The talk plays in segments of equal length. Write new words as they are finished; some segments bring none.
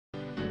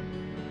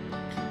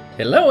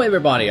Hello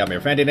everybody, I'm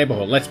your friendly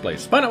neighborhood Let's Play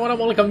SpiderMwa. I want to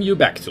welcome you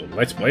back to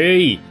Let's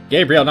Play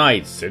Gabriel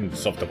Knight,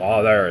 Sins of the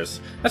Fathers.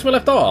 As we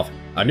left off,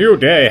 a new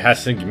day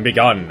has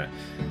begun.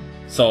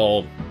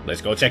 So,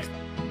 let's go check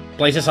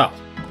places out.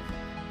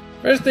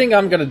 First thing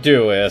I'm gonna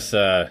do is,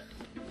 oh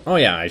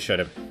yeah, I should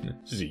have.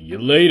 See you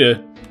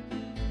later.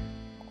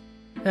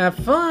 Have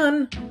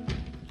fun.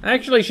 I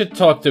actually should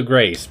talk to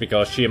Grace,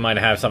 because she might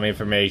have some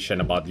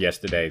information about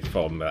yesterday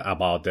from,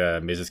 about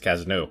Mrs.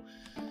 Casanova.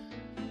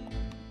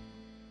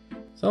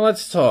 So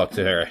let's talk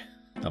to her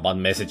about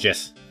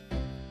messages.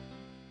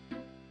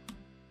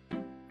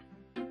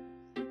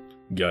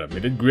 Got a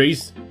minute,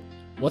 Grace?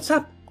 What's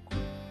up?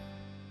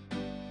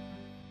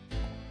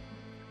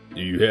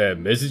 Do you have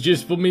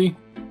messages for me?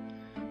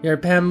 Your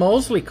Pam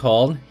Mosley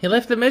called. He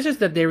left a message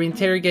that they're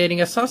interrogating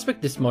a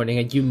suspect this morning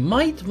and you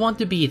might want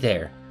to be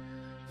there.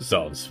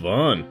 Sounds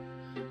fun.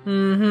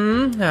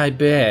 Mm-hmm, I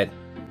bet.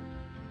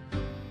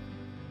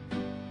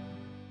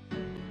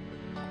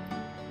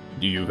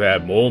 Do you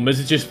have more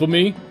messages for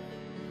me?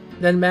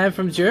 That man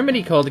from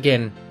Germany called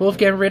again.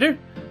 Wolfgang Ritter?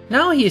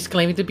 Now he is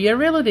claiming to be a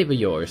relative of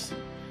yours.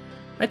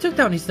 I took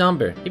down his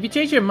number. If you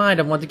change your mind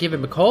and want to give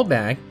him a call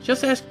back,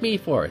 just ask me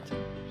for it.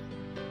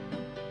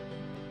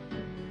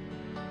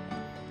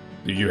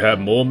 Do you have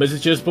more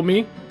messages for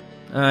me?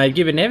 I've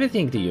given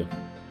everything to you.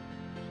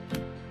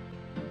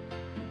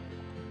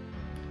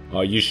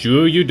 Are you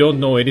sure you don't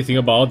know anything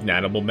about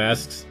animal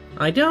masks?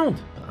 I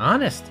don't.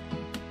 Honest.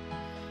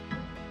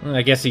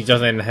 I guess he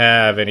doesn't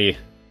have any...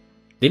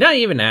 Did I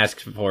even ask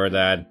for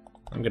that?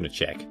 I'm gonna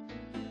check.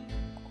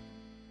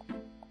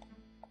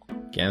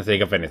 Can't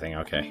think of anything,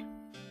 okay.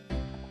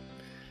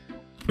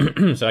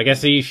 So I guess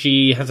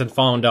she hasn't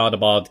found out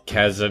about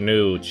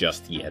Casanova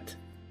just yet.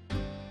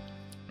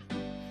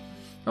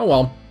 Oh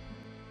well.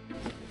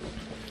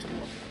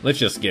 Let's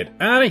just get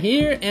out of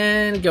here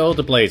and go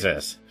to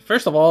places.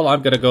 First of all,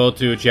 I'm gonna go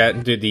to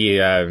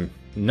the...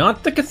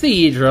 not the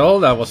cathedral,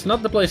 that was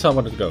not the place I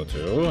wanted to go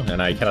to, and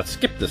I cannot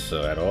skip this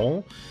at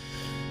all.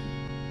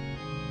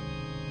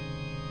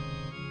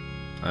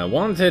 I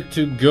wanted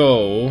to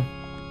go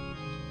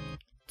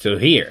to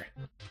here.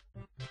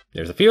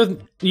 There's a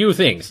few new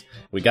things.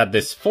 We got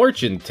this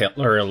fortune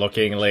teller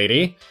looking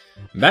lady,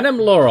 Madame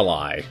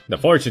Lorelei. The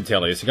fortune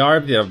teller is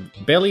garbed in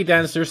a belly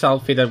dancer's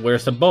outfit and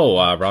wears a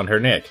boa around her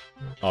neck.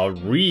 A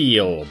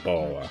real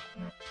boa.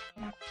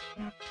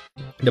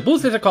 The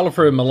booth is a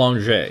colorful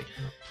melange.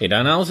 It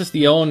announces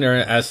the owner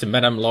as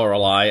Madame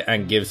Lorelei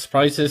and gives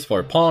prices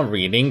for palm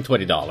reading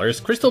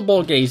 $20, crystal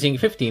ball gazing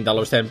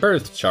 $15, and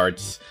birth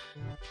charts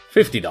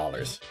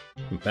 $50.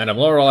 Madame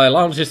Lorelei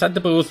lounges at the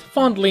booth,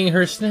 fondling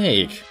her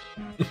snake.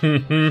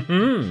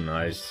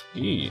 I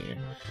see.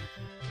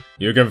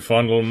 You can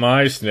fondle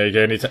my snake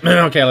anytime.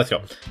 Okay, let's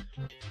go.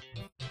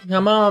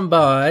 Come on,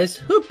 boys.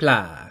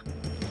 Hoopla!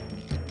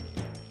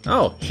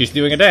 Oh, she's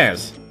doing a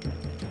dance.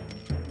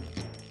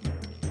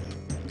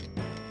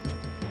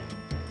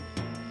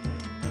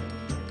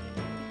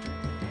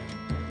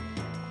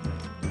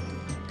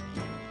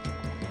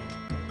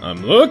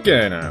 I'm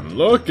looking.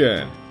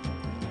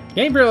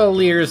 Gabriel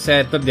leers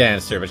at the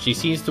dancer, but she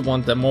seems to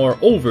want a more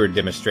overt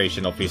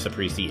demonstration of his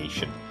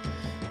appreciation.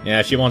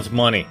 Yeah, she wants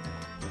money,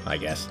 I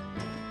guess.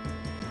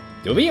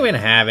 Do we even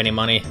have any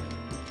money?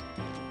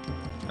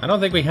 I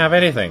don't think we have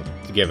anything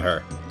to give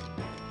her.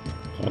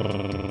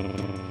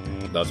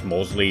 Does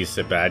Mosley's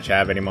badge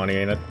have any money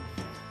in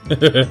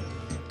it?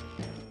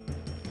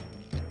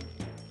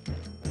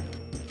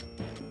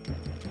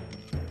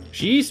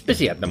 She's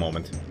busy at the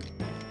moment.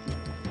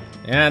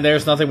 Yeah,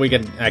 there's nothing we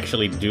can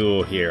actually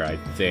do here, I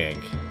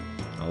think.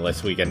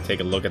 Unless we can take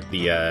a look at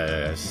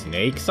the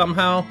snake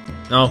somehow?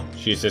 No,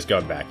 she's just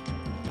going back.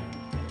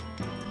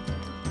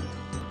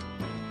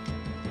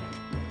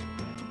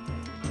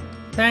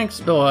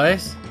 Thanks,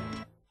 boys.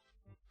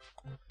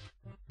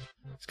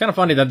 It's kind of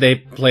funny that they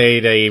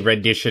played a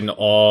rendition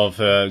of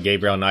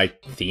Gabriel Knight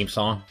theme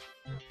song.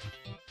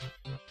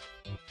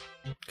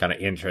 Kind of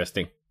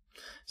interesting.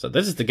 So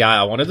this is the guy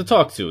I wanted to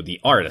talk to,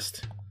 the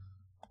artist.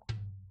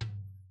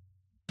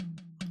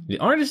 The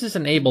artist is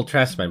an able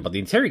draftsman, but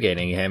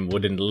interrogating him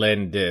wouldn't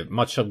lend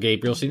much of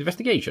Gabriel's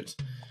investigations.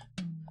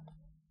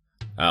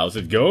 How's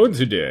it going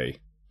today?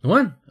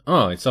 What?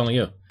 Oh, it's only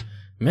you.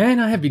 Man,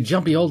 I have been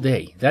jumpy all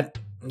day. That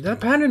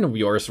pattern of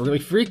yours really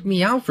freaked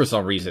me out for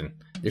some reason.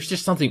 There's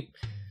just something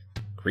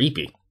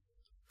creepy.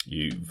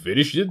 You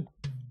finished it?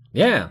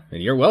 Yeah,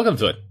 and you're welcome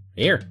to it.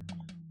 Here.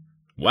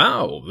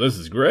 Wow, this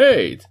is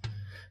great.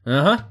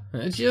 Uh-huh.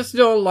 Just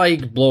don't,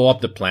 like, blow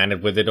up the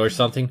planet with it or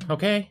something,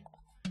 okay?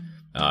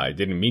 I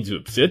didn't mean to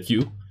upset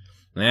you.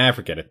 Nah,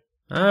 forget it.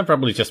 I'm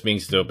probably just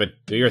being stupid.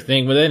 Do your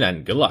thing with it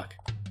and good luck.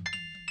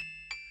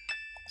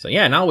 So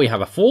yeah, now we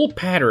have a full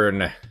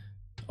pattern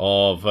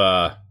of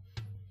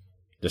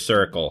the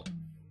circle.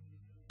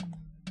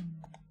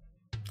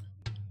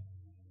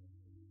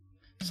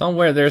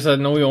 Somewhere there's a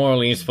New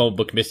Orleans phone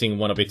book missing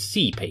one of its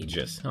C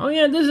pages. Oh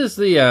yeah, this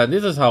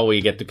is how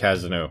we get to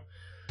Casanova.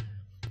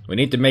 We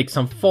need to make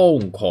some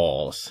phone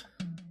calls.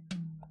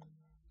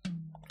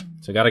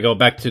 So gotta go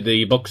back to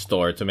the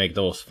bookstore to make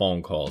those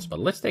phone calls. But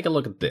let's take a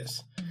look at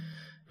this.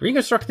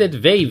 Reconstructed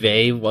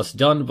Veve was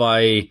done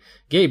by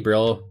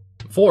Gabriel,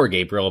 for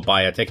Gabriel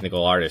by a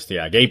technical artist.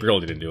 Yeah, Gabriel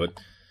didn't do it.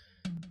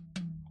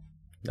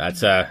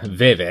 That's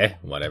Veve,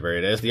 whatever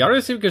it is. The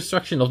artist's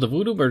reconstruction of the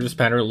Voodoo Murders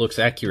pattern looks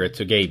accurate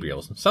to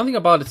Gabriel's. Something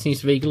about it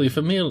seems vaguely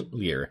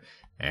familiar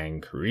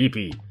and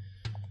creepy.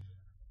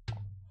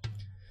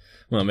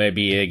 Well,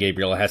 maybe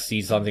Gabriel has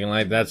seen something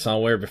like that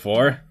somewhere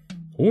before.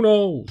 Who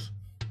knows?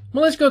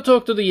 Well, let's go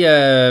talk to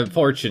the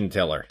fortune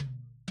teller.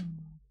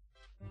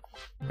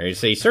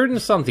 There's a certain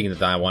something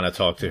that I want to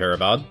talk to her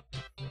about.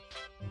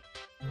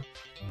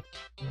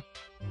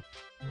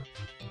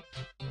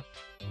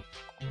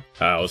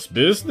 How's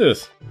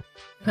business?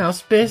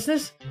 How's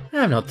business?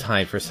 I have no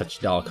time for such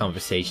dull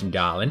conversation,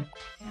 darling.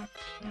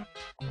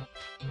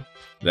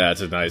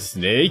 That's a nice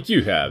snake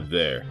you have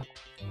there.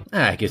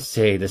 I could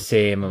say the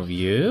same of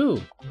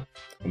you.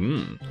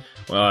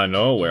 Well, I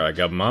know where I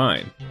got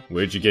mine.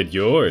 Where'd you get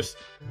yours?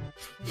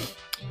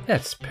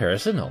 That's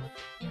personal.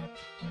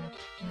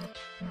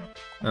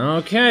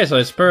 Okay, so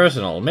it's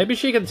personal. Maybe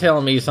she can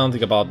tell me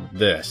something about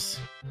this.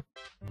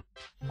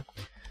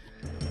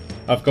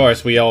 Of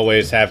course, we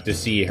always have to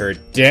see her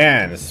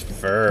dance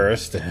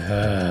first.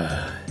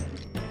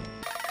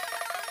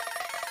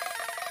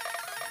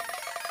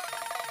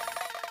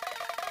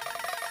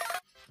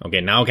 Okay,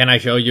 now can I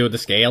show you the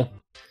scale?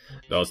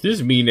 Does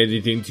this mean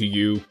anything to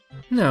you?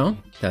 No.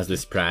 Does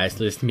this price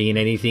list mean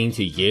anything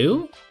to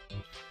you?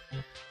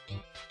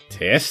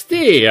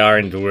 Testy,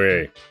 aren't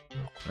we?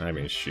 I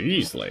mean,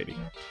 she's lady.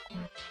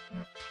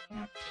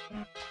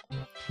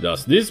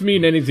 Does this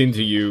mean anything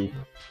to you?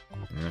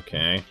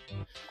 Okay.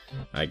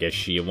 I guess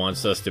she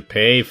wants us to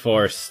pay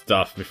for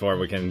stuff before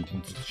we can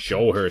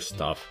show her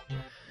stuff.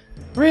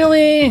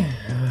 Really?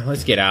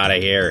 Let's get out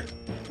of here.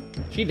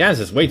 She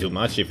dances way too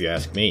much if you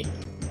ask me.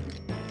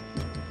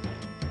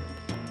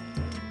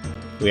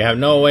 We have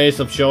no ways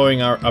of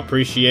showing our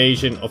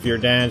appreciation of your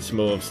dance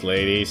moves,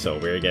 lady, so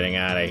we're getting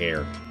out of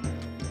here.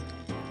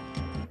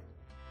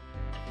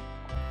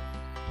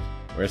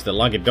 Where's the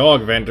lucky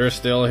dog vendor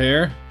still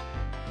here?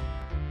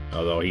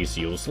 Although he's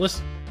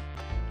useless.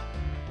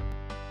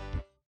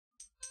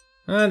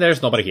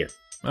 There's nobody here.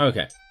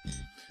 Okay.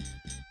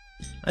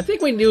 I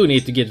think we do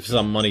need to give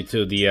some money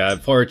to the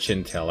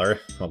fortune teller,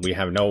 but we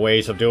have no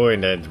ways of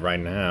doing that right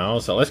now.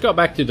 So let's go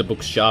back to the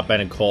bookshop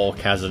and call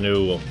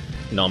Kazanu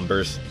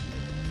numbers.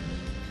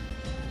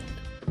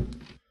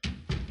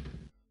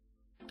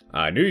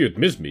 I knew you'd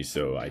miss me,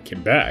 so I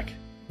came back.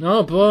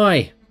 Oh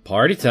boy,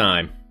 party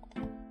time.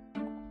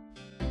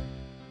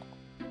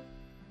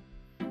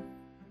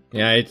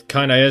 Yeah, it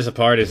kinda is a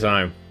party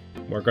time.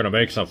 We're gonna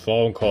make some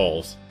phone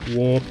calls.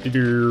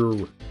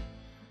 Whoop-de-doo.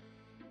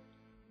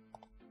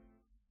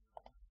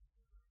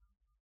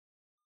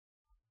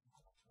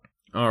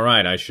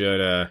 Alright, I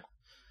should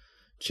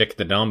check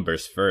the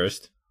numbers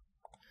first.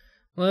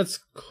 Let's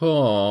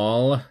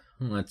call...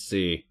 let's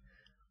see.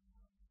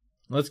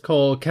 Let's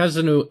call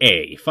Kazanu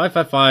A.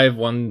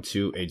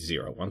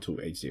 555-1280.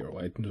 1280.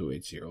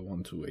 1280.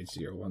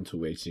 1280.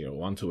 1280.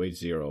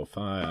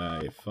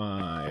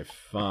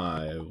 1280.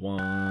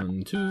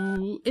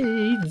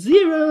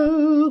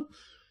 555-1280.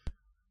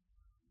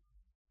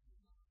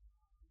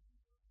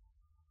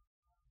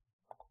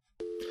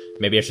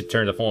 Maybe I should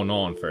turn the phone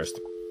on first.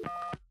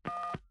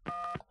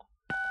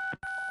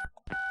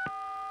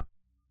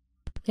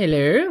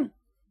 Hello?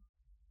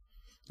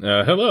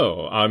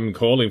 Hello, I'm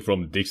calling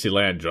from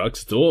Dixieland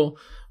Drugstore.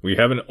 We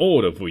have an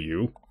order for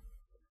you.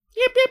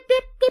 Yep.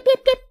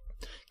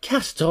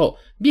 Castor,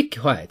 be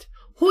quiet.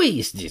 Who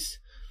is this?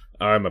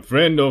 I'm a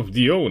friend of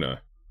the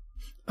owner.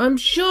 I'm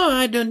sure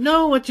I don't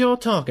know what you're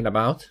talking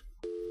about.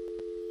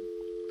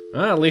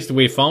 Well, at least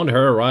we found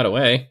her right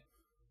away.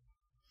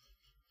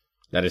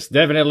 That is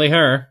definitely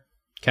her.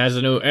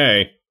 Kazanu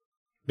A.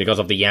 Because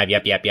of the yap.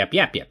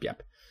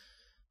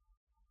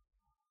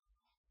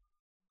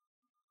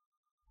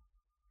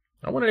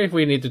 I wonder if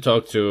we need to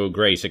talk to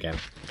Grace again.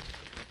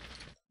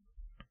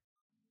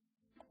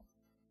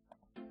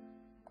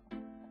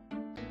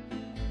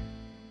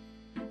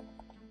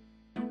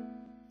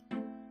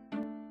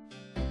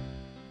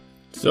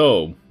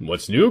 So,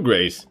 what's new,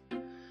 Grace?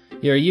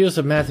 Your use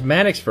of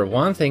mathematics for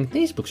one thing.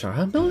 These books are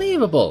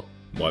unbelievable.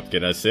 What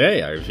can I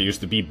say? I refuse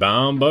to be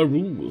bound by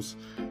rules.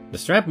 The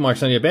strap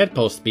marks on your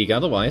bedpost speak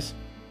otherwise.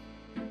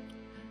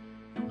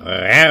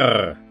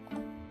 Got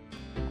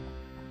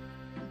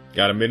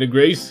a minute,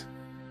 Grace?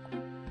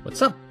 What's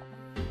up?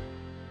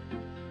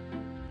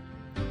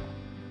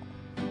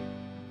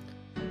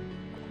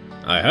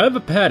 I have a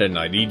pattern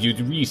I need you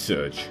to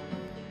research.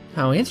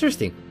 How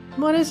interesting.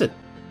 What is it?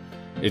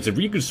 It's a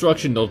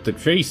reconstruction of the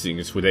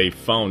tracings they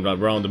found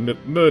around the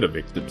murder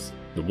victims.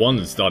 The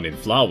ones done in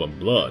flour and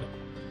blood.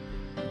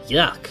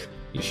 Yuck.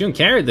 You shouldn't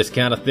carry this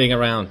kind of thing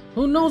around.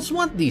 Who knows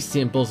what these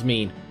symbols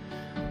mean?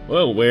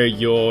 Well, wear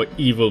your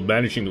evil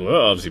vanishing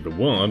gloves if you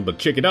want, but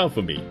check it out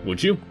for me,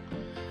 would you?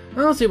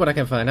 I'll see what I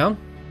can find out.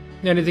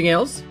 Anything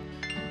else?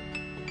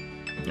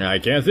 I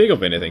can't think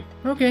of anything.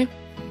 Okay.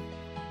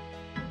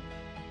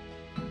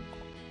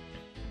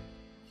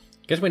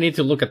 Guess we need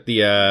to look at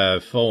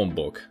the phone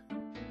book.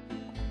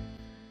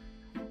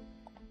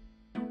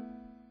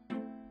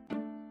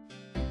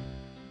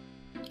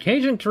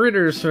 Cajun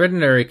Critters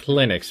Veterinary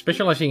Clinic,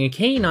 specializing in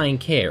canine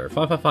care,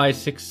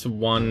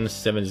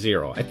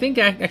 555-6170. I think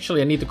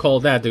actually I need to call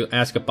that to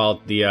ask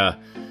about the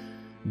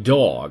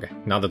dog,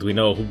 now that we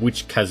know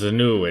which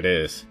Kazanu it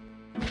is.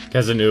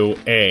 Kazanu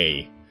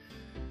A.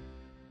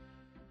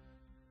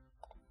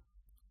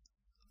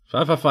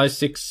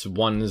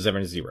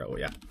 555-6170,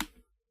 yeah.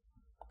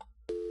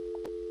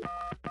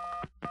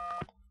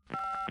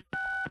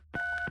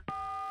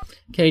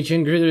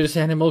 Cajun Critters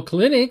Animal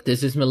Clinic,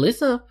 this is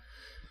Melissa.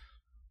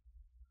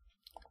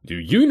 Do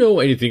you know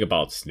anything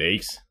about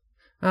snakes?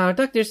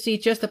 Doctors see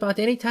just about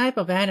any type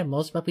of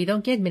animals, but we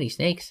don't get many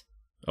snakes.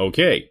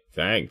 Okay,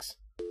 thanks.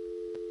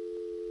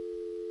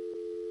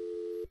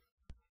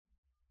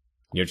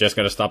 You're just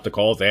gonna stop the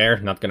call there?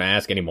 Not gonna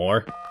ask any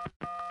more?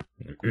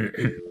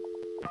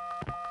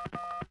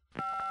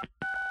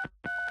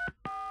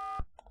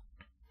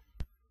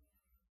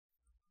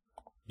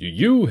 Do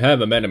you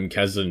have a Madame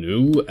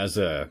Kazanu as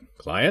a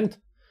client?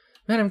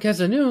 Madame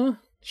Kazanu?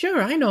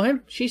 Sure, I know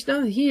him. She's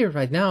not here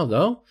right now,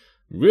 though.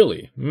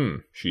 Really?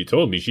 She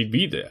told me she'd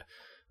be there.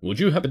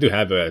 Would you happen to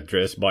have her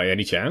address by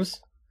any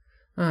chance?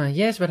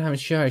 Yes, but I'm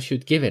sure I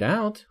should give it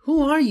out.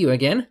 Who are you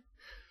again?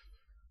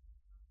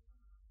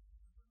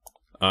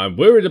 I'm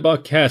worried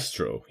about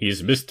Castro.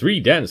 He's missed 3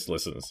 dance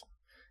lessons.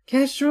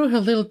 Castro, her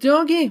little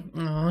doggy?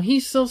 Oh,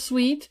 he's so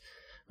sweet.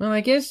 Well,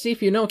 I guess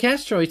if you know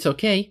Castro, it's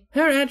okay.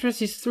 Her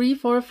address is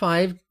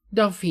 345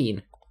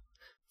 Dauphine.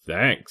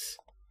 Thanks.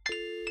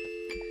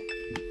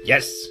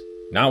 Yes!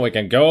 Now we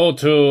can go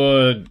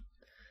to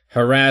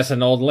harass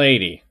an old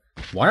lady.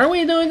 Why are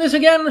we doing this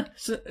again?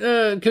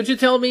 Could you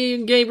tell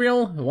me,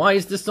 Gabriel? Why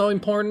is this so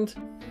important?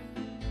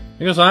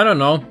 Because I don't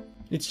know.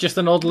 It's just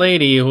an old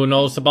lady who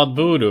knows about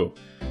voodoo.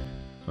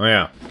 Oh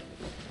yeah,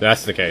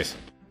 that's the case.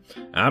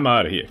 I'm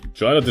out of here.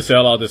 Try not to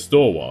sell out this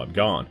store while I'm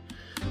gone.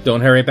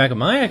 Don't hurry back on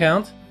my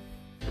account.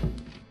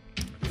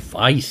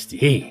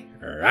 Feisty.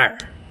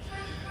 Rawr.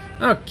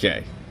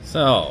 Okay,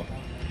 so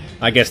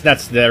I guess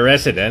that's the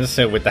residence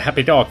with the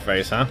happy dog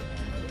face, huh?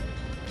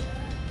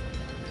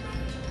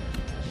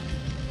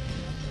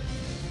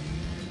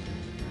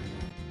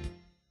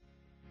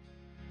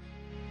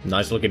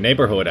 Nice looking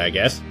neighborhood, I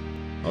guess.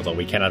 Although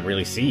we cannot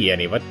really see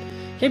any of it.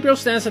 Gabriel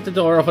stands at the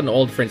door of an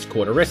old French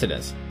Quarter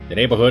residence. The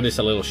neighborhood is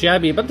a little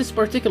shabby, but this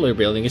particular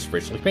building is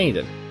freshly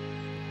painted.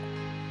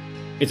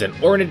 It's an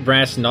ornate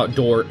brass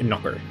door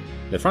knocker.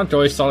 The front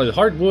door is solid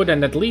hardwood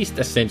and at least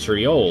a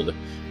century old.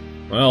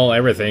 Well,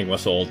 everything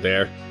was old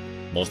there.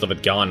 Most of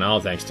it gone now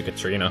thanks to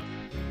Katrina.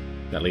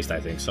 At least I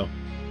think so.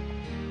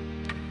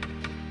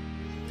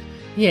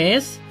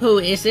 Yes, who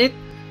is it?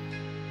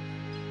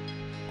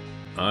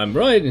 I'm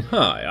right.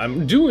 Hi,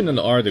 I'm doing an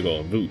article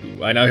on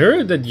voodoo, and I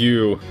heard that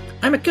you...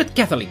 I'm a good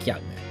Catholic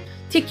young man.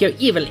 Take your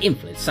evil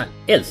influence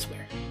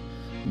elsewhere.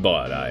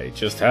 But I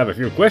just have a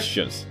few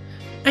questions.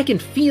 I can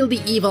feel the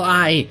evil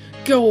eye.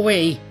 Go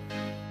away.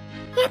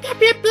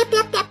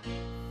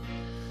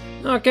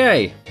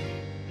 Okay.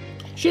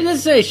 She did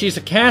say she's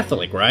a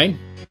Catholic, right?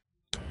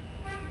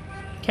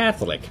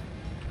 Catholic.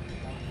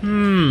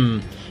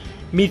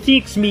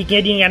 Methinks me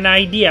getting an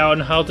idea on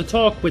how to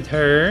talk with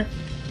her.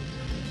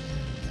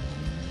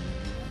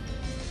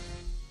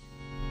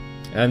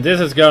 And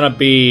this is gonna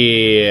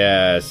be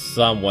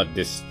somewhat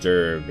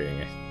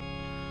disturbing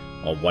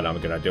of what I'm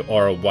gonna do,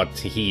 or what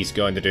he's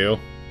going to do.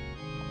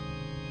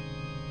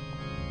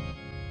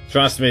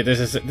 Trust me,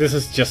 this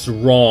is just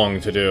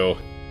wrong to do.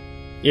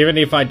 Even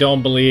if I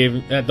don't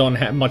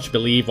have much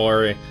belief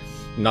or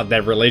not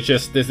that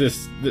religious, this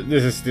is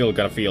still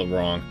gonna feel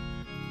wrong.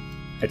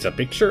 It's a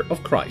picture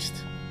of Christ.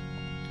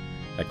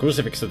 A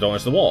crucifix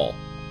adorns the wall.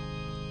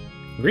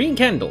 Green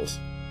candles.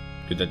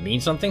 Could that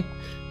mean something?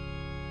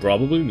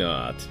 Probably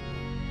not.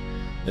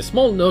 The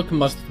small nook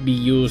must be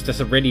used as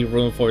a ready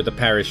room for the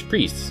parish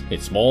priests.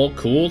 It's small,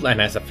 cool,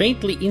 and has a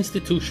faintly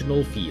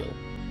institutional feel.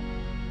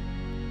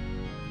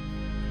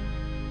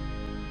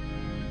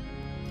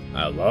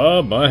 I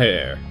love my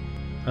hair.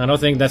 I don't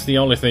think that's the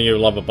only thing you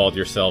love about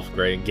yourself,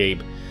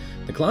 Gabe.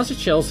 The closet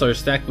shelves are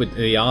stacked with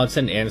the odds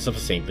and ends of a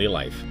saintly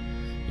life.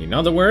 In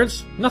other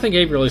words, nothing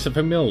Gabriel is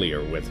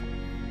familiar with.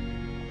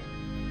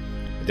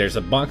 There's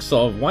a box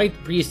of white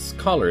priest's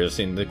collars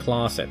in the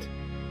closet.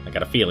 I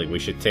got a feeling we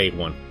should take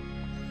one.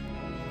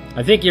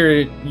 I think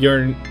you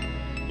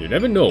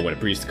never know when a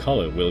priest's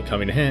collar will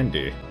come in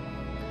handy.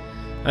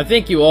 I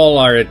think you all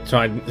are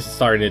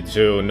starting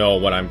to know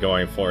what I'm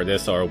going for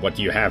this, or what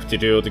you have to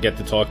do to get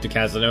to talk to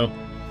Kazano.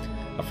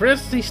 A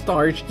freshly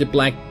starched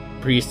black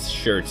priest's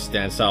shirt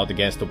stands out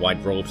against the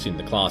white robes in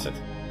the closet.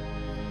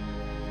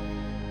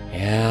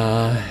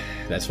 Yeah,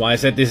 that's why I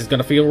said this is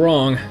gonna feel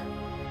wrong.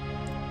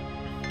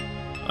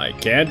 I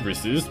can't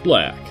resist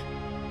black.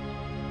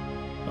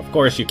 Of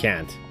course you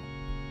can't.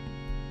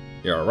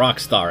 You're a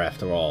rock star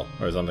after all,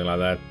 or something like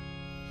that.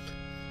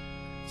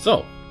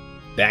 So,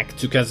 back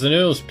to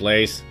Kazano's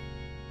place.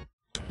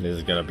 This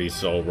is gonna be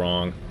so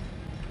wrong.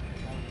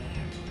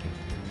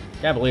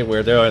 Can't believe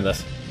we're doing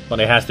this. but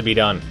it has to be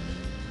done.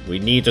 We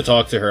need to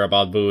talk to her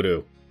about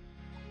voodoo.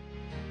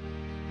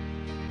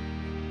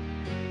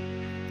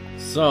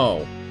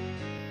 So,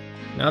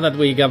 now that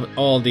we got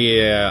all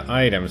the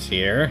items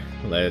here,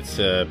 let's...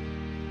 Oh.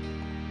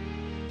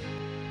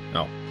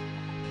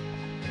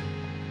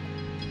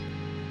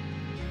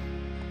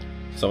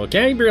 So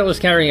Gabriel is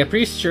carrying a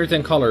priest's shirt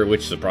and collar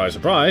which, surprise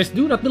surprise,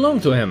 do not belong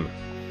to him.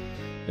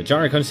 The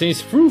jar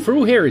contains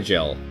frou-frou hair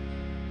gel.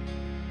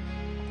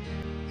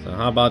 So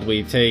how about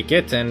we take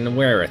it and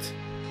wear it?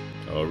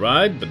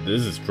 Alright, but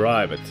this is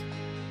private.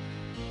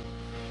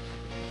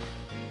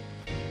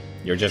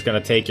 You're just gonna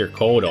take your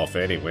coat off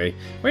anyway.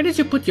 Where did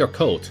you put your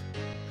coat?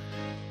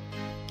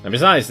 And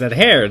besides, that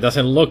hair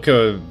doesn't look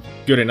good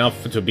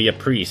enough to be a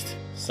priest.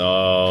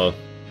 So...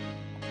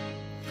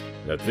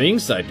 the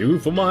things I do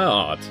for my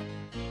art.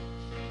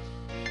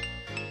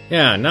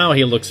 Yeah, now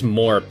he looks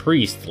more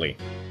priestly.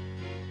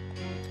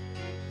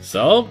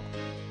 So,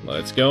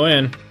 let's go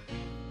in.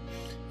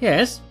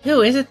 Yes,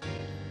 who is it?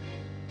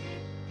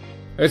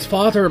 It's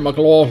Father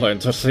McLaughlin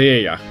to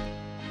see ya.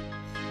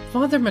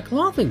 Father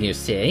McLaughlin, you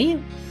say?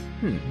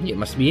 You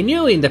must be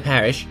new in the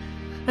parish.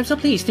 I'm so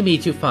pleased to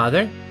meet you,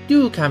 Father.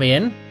 Do come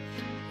in.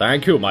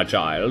 Thank you, my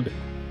child.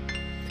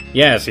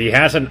 Yes, he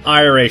has an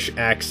Irish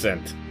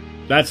accent.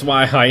 That's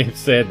why I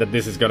said that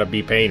this is gonna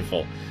be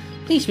painful.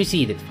 Please be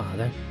seated,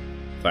 Father.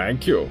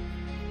 Thank you.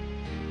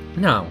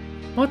 Now,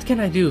 what can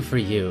I do for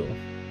you?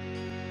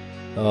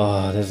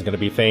 Oh, this is gonna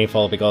be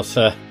painful because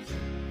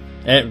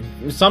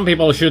some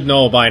people should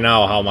know by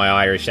now how my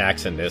Irish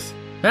accent is.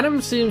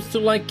 Madam seems to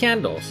like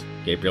candles.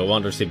 Gabriel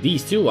wonders if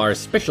these two are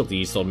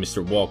specialties of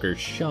Mr. Walker's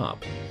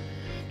shop.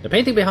 The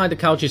painting behind the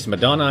couch is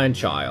Madonna and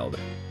Child.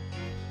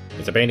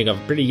 It's a painting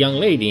of a pretty young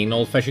lady in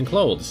old-fashioned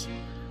clothes.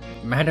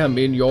 Madam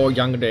in your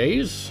young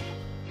days?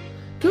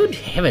 Good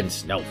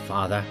heavens, no,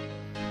 Father.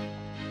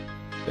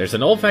 There's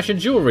an old-fashioned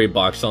jewelry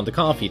box on the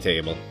coffee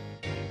table.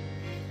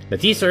 The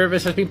tea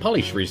service has been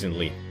polished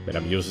recently.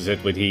 Madame uses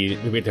it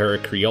with her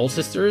Creole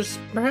sisters,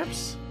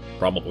 perhaps?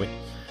 Probably.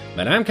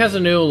 Madame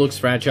Casanova looks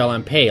fragile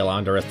and pale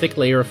under a thick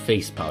layer of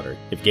face powder.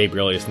 If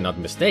Gabriel is not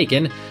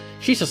mistaken,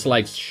 she's a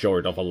slice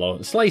short of a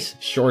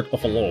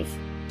loaf.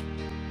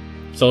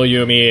 So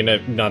you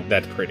mean not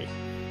that pretty.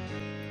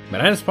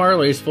 Madame's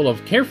parlor is full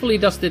of carefully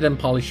dusted and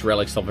polished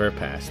relics of her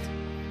past.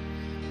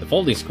 The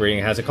folding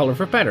screen has a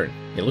colorful pattern.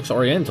 It looks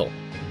oriental.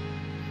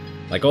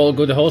 Like all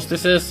good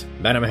hostesses,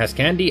 Madame has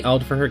candy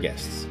out for her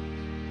guests.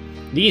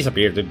 These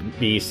appear to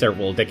be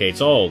several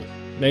decades old.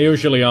 They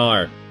usually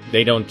are.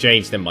 They don't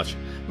change them much.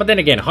 But then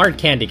again, hard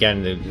candy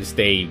can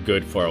stay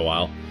good for a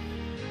while.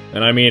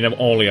 And I mean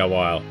only a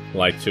while,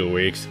 like 2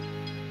 weeks.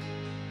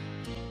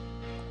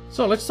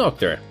 So let's talk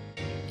to her.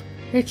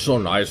 It's so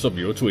nice of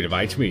you to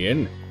invite me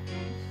in.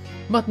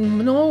 But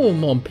no,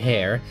 mon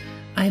père.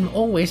 I'm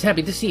always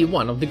happy to see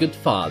one of the good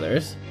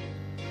fathers.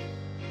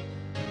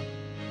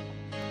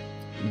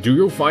 Do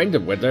you find the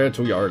weather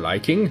to your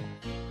liking?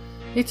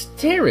 It's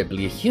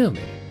terribly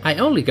humid. I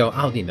only go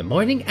out in the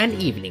morning and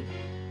evening.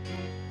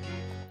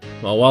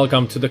 Well,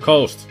 welcome to the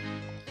coast.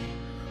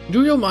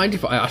 Do you mind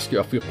if I ask you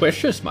a few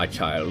questions, my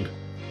child?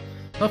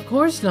 Of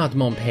course not,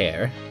 mon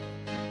père.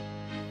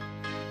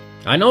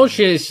 I know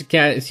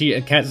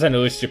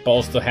Casanova is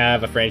supposed to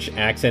have a French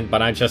accent,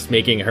 but I'm just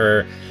making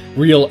her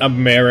real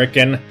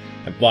American,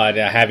 but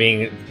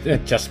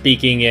just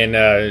speaking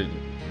in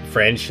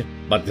French,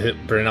 but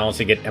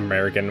pronouncing it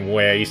American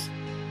ways.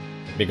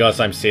 Because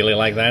I'm silly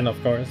like that,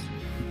 of course.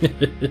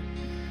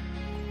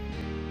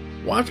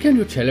 What can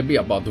you tell me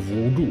about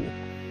voodoo?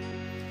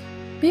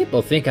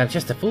 People think I'm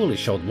just a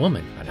foolish old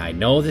woman, but I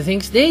know the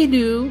things they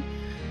do.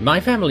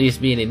 My family has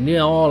been in New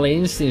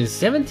Orleans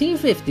since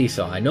 1750,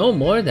 so I know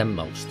more than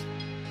most.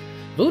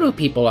 Voodoo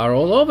people are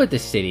all over the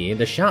city, in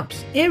the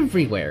shops,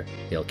 everywhere.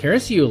 They'll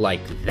curse you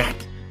like that,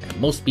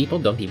 and most people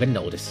don't even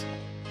notice.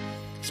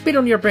 Spit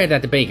on your bread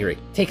at the bakery,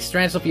 take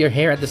strands of your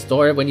hair at the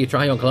store when you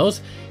try on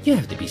clothes. You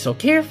have to be so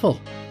careful.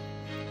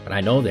 But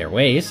I know their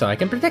ways, so I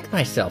can protect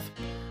myself.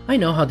 I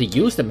know how to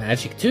use the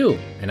magic too,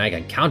 and I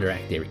can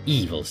counteract their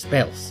evil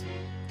spells.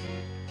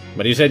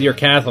 But you said you're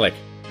Catholic.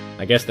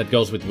 I guess that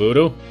goes with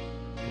voodoo?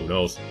 Who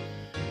knows?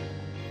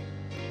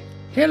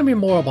 Tell me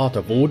more about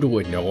the voodoo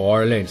in New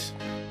Orleans.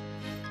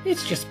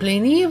 It's just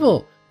plain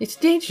evil. It's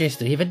dangerous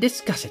to even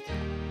discuss it.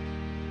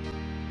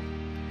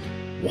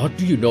 What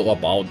do you know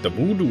about the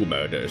voodoo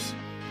murders?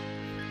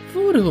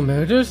 Voodoo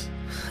murders?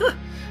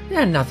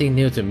 They're nothing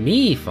new to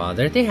me,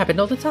 Father. They happen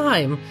all the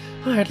time.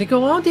 I hardly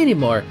go out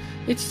anymore.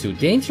 It's too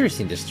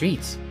dangerous in the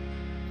streets.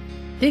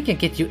 They can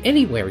get you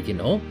anywhere, you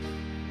know.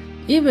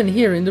 Even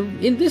here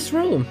in this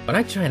room. But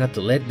I try not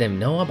to let them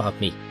know about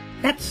me.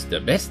 That's the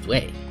best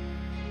way.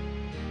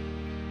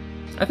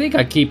 I think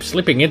I keep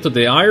slipping into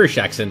the Irish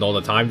accent all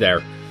the time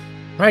there.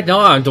 Right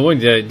now I'm doing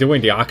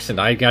the accent.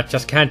 I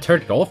just can't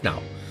turn it off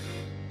now.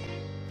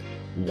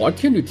 What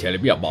can you tell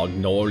me about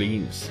New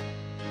Orleans?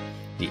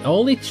 The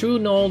only true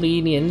New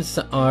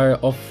Orleanians are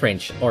of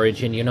French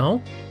origin, you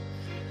know.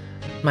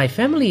 My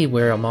family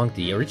were among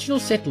the original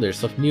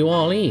settlers of New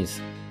Orleans.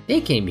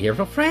 They came here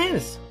from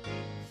France.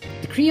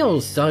 The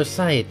Creole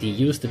society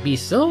used to be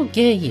so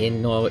gay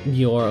in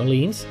New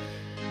Orleans.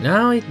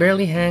 Now it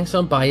barely hangs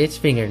on by its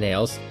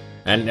fingernails.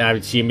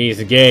 And she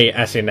means gay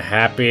as in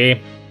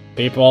happy.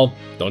 People,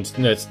 don't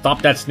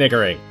stop that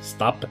snickering.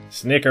 Stop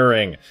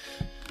snickering.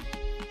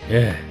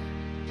 Yeah.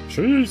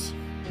 Jeez.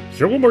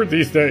 Humor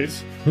these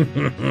days.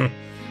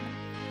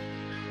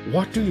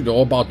 What do you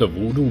know about the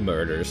voodoo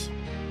murders?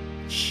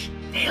 Shh,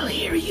 they'll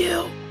hear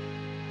you.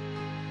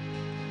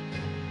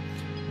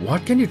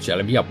 What can you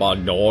tell me about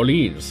New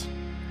Orleans?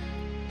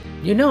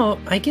 You know,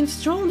 I can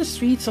stroll the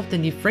streets of the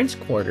New French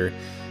Quarter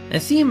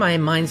and see in my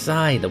mind's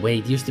eye the way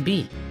it used to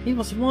be. It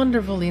was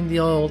wonderful in the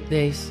old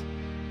days.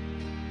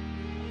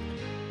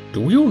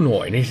 Do you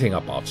know anything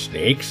about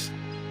snakes?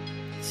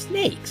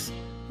 Snakes?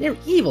 They're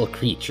evil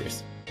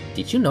creatures.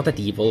 Did you know that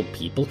evil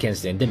people can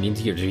send them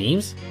into your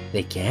dreams?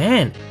 They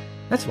can.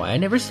 That's why I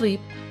never sleep.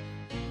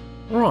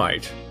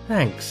 Right.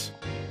 Thanks.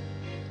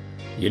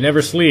 You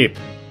never sleep.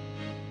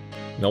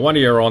 No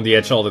wonder you're on the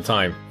edge all the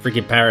time.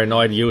 Freaking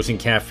paranoid, using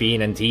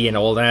caffeine and tea and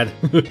all that.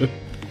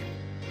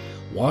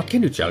 What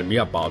can you tell me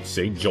about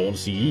St.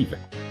 John's Eve?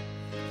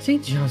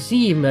 St. John's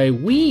Eve,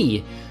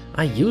 oui.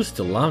 I used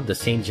to love the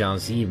St.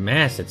 John's Eve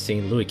Mass at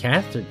St. Louis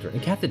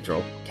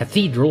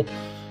Cathedral.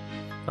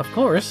 Of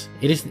course,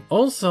 it is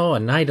also a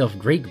night of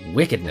great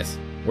wickedness,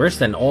 worse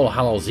than All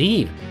Hallows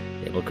Eve.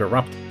 They will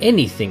corrupt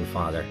anything,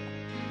 Father.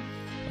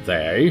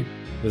 They?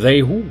 They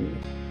who?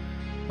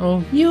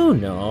 Oh, you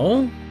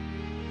know.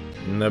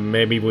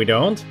 Maybe we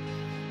don't.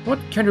 What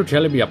can you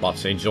tell me about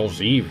St.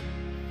 John's Eve?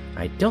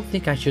 I don't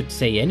think I should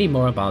say any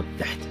more about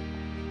that.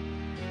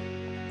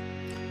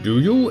 Do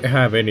you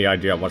have any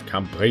idea what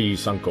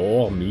Caprice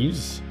encore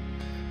means?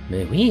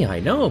 Mais oui,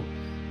 I know.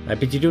 I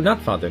bet you do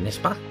not, Father, n'est-ce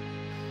pas?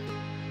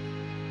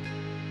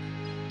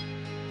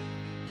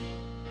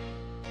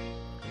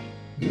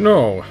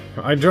 No,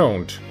 I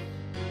don't.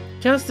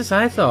 Just as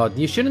I thought,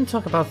 you shouldn't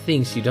talk about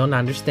things you don't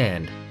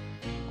understand.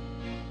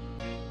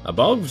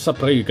 Above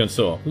Sapri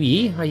Consort.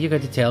 Oui, are you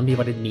going to tell me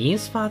what it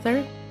means,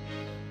 Father?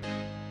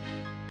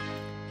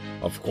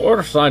 Of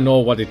course I know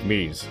what it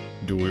means.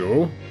 Do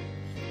you?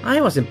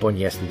 I wasn't born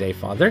yesterday,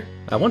 Father.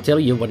 I won't tell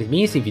you what it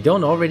means if you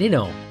don't already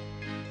know.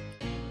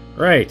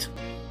 Right.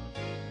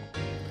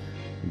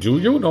 Do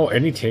you know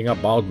anything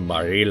about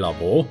Marie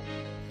Laveau?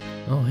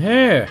 Oh,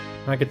 her.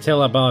 I could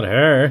tell about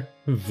her.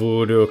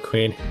 Voodoo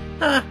Queen.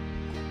 Ha!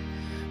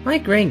 My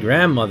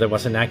great-grandmother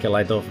was an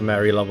acolyte of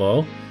Marie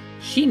Laveau.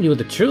 She knew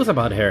the truth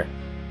about her.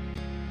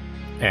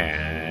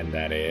 And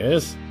that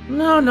is?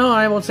 No,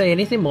 I won't say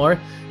anything more.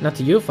 Not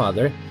to you,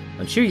 Father.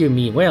 I'm sure you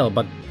mean well,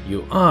 but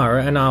you are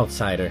an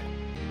outsider.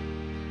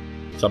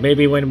 So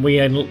maybe when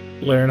we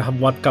learn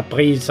what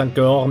Caprice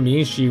encore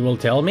means, she will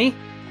tell me?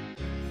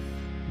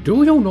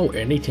 Do you know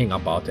anything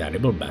about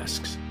animal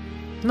masks?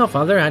 No,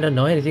 Father, I don't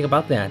know anything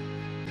about that.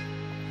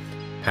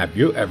 Have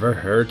you ever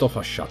heard of a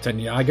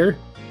Schattenjäger?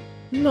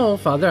 No,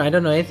 Father, I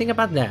don't know anything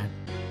about that.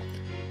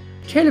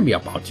 Tell me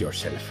about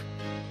yourself.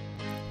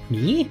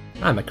 Me?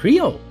 I'm a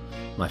Creole.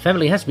 My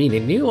family has been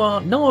in New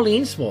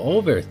Orleans for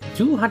over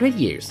 200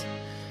 years.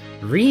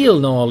 Real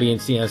New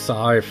Orleansians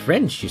are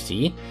French, you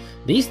see.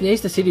 These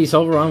days the city is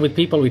overrun with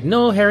people with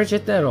no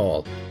heritage at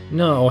all.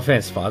 No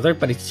offense, Father,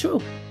 but it's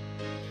true.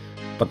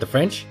 But the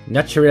French,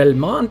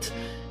 naturellement,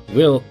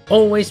 will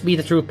always be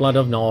the true blood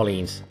of New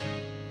Orleans.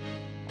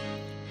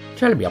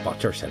 Tell me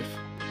about yourself.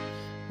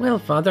 Well,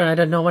 Father, I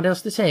don't know what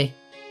else to say.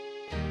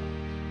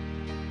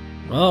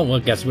 Well,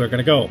 guess we're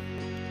gonna go.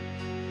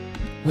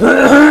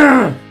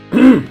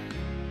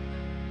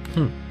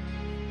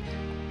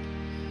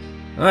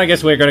 I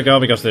guess we're gonna go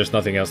because there's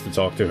nothing else to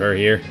talk to her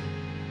here.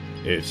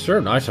 It's sure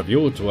nice of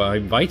you to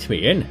invite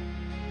me in.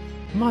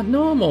 But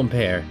no, mon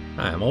père.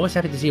 I'm always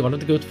happy to see one of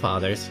the good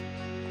fathers.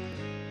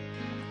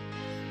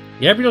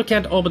 Gabriel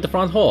can't open the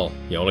front hall.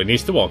 He only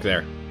needs to walk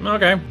there.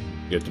 Okay,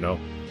 good to know.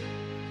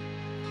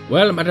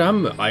 Well,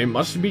 madame, I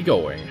must be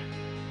going.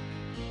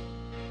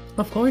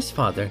 Of course,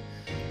 Father.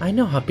 I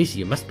know how busy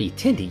you must be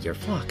tending your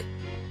flock.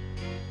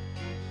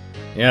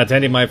 Yeah,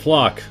 tending my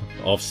flock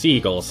of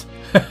seagulls.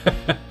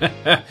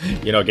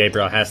 You know,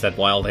 Gabriel has that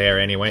wild hair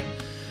anyway.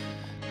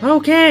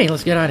 Okay,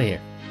 let's get out of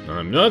here.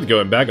 I'm not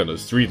going back on the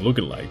street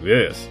looking like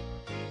this.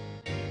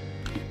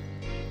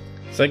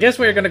 So I guess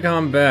we're gonna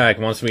come back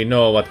once we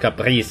know what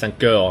Caprice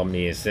encore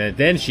means, and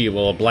then she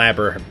will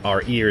blabber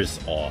our ears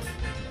off.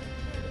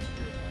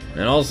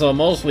 And also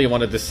mostly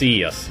wanted to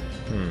see us.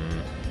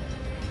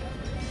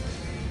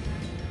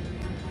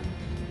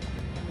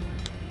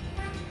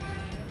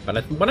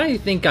 But what I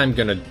think I'm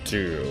gonna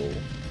do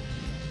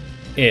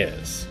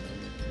is...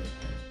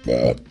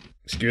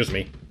 Excuse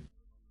me.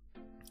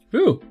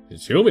 Ooh,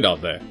 it's humid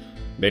out there.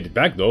 Made it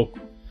back though.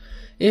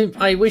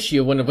 I wish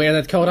you wouldn't wear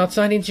that coat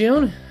outside in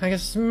June. I can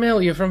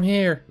smell you from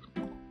here.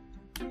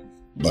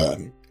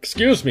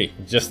 Excuse me,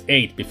 just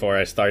ate before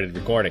I started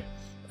recording.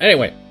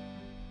 Anyway,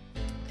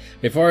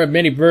 before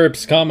many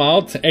burps come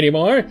out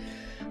anymore,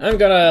 I'm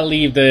gonna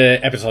leave the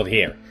episode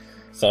here.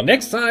 So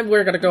next time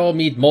we're gonna go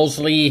meet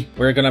Mosley.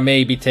 We're gonna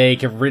maybe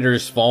take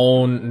Ritter's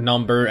phone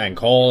number and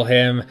call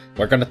him.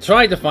 We're gonna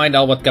try to find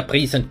out what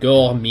Caprice and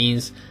Gore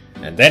means.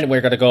 And then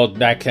we're gonna go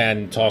back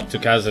and talk to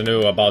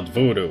Kazanu about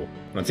voodoo.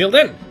 Until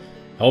then,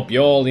 hope you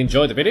all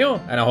enjoyed the video,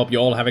 and I hope you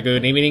all have a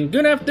good evening,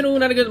 good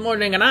afternoon, and a good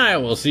morning, and I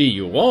will see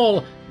you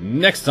all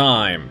next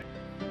time.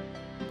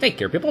 Take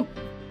care, people.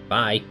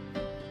 Bye.